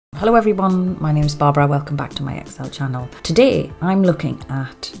Hello everyone, my name is Barbara, welcome back to my Excel channel. Today I'm looking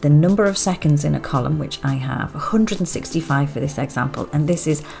at the number of seconds in a column, which I have 165 for this example, and this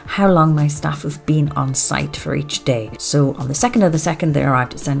is how long my staff have been on site for each day. So on the 2nd of the 2nd they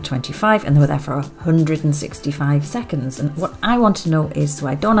arrived at 7:25 and they were there for 165 seconds. And what I want to know is, so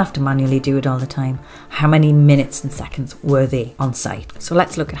I don't have to manually do it all the time, how many minutes and seconds were they on site? So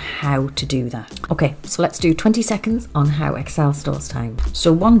let's look at how to do that. Okay, so let's do 20 seconds on how Excel stores time.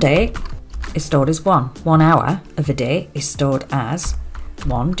 So one day is stored as 1. 1 hour of a day is stored as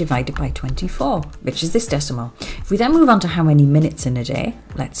 1 divided by 24, which is this decimal. If we then move on to how many minutes in a day,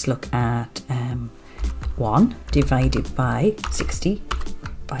 let's look at 1 divided by 60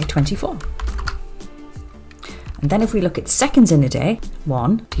 by 24. And then if we look at seconds in a day,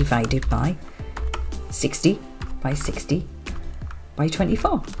 1 divided by 60 by 60 by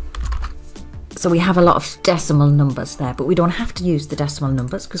 24. So we have a lot of decimal numbers there, but we don't have to use the decimal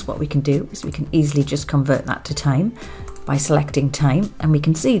numbers, because what we can do is we can easily just convert that to time by selecting time, and we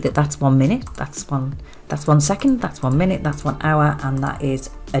can see that that's 1 minute, that's 1 second, that's 1 minute, that's 1 hour, and that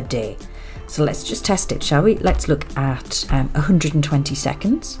is a day. So let's just test it, shall we? Let's look at 120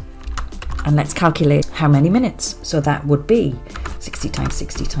 seconds and let's calculate how many minutes. So that would be 60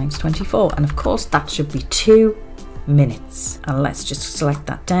 times 24, and of course that should be 2 minutes. And let's just select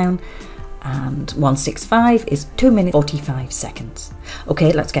that down. And 165 is 2 minutes 45 seconds.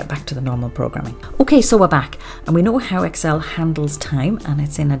 Okay, let's get back to the normal programming. Okay, so we're back and we know how Excel handles time, and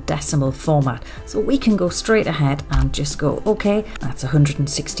it's in a decimal format. So we can go straight ahead and just go, okay, that's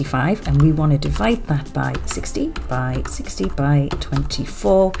 165 and we want to divide that by 60 by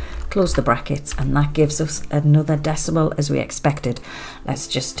 24, close the brackets, and that gives us another decimal as we expected. Let's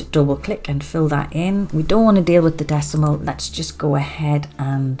just double click and fill that in. We don't want to deal with the decimal. Let's just go ahead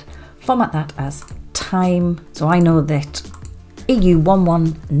and format that as time. So I know that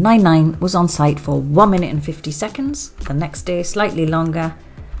𝐰𝐰𝐰𝐿 was on site for 1 minute and 50 seconds. The next day slightly longer,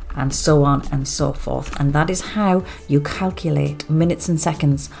 and so on and so forth. And that is how you calculate minutes and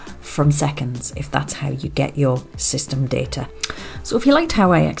seconds from seconds, if that's how you get your system data. So if you liked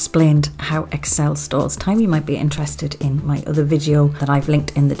how I explained how Excel stores time, you might be interested in my other video that I've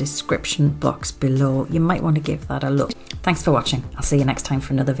linked in the description box below. You might want to give that a look. Thanks for watching. I'll see you next time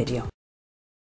for another video.